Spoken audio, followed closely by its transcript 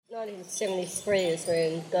1973 is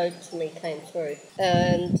when Go To Me came through,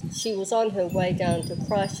 and she was on her way down to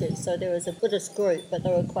Christchurch, so there was a Buddhist group, but they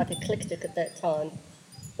were quite eclectic at that time,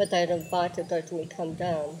 but they'd invited Go To Me come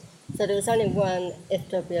down. So there was only one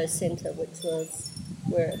FWO centre, which was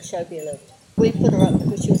where Akshobhya lived. We put her up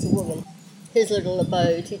because she was a woman. His little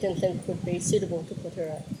abode, he didn't think would be suitable to put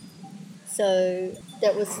her up. So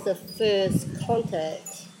that was the first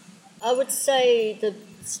contact. I would say the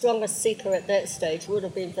strongest seeker at that stage would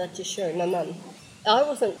have been Vajeshuri, my mum. I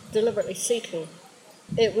wasn't deliberately seeking.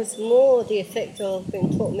 It was more the effect of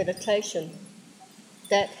being taught meditation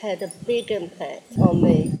that had a big impact on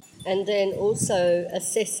me. And then also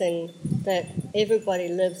assessing that everybody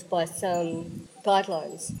lives by some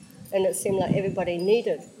guidelines. And it seemed like everybody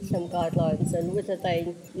needed some guidelines, and whether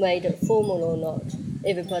they made it formal or not,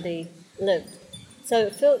 everybody lived. So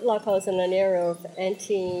it felt like I was in an era of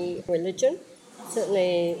anti-religion.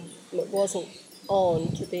 Certainly it wasn't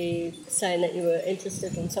on to be saying that you were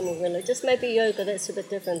interested in something religious. Maybe yoga, that's a bit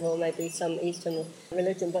different, or maybe some Eastern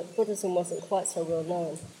religion, but Buddhism wasn't quite so well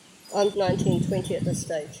known. I'm 19, 20 at this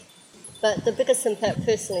stage. But the biggest impact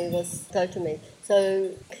personally was Go To Me.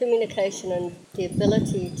 So communication and the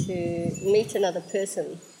ability to meet another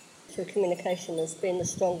person through communication has been the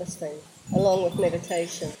strongest thing, along with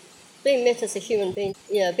meditation. Being met as a human being,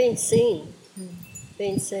 being seen,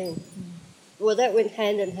 being seen. Well, that went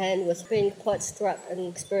hand in hand with being quite struck and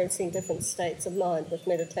experiencing different states of mind with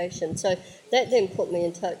meditation. So that then put me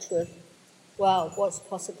in touch with, wow, what's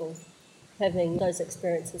possible having those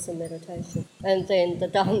experiences in meditation. And then the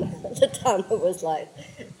Dharma was like,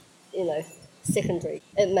 secondary.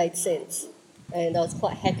 It made sense. And I was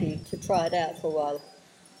quite happy to try it out for a while.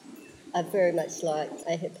 I very much liked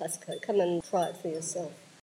Ehe Pasco. Come and try it for yourself.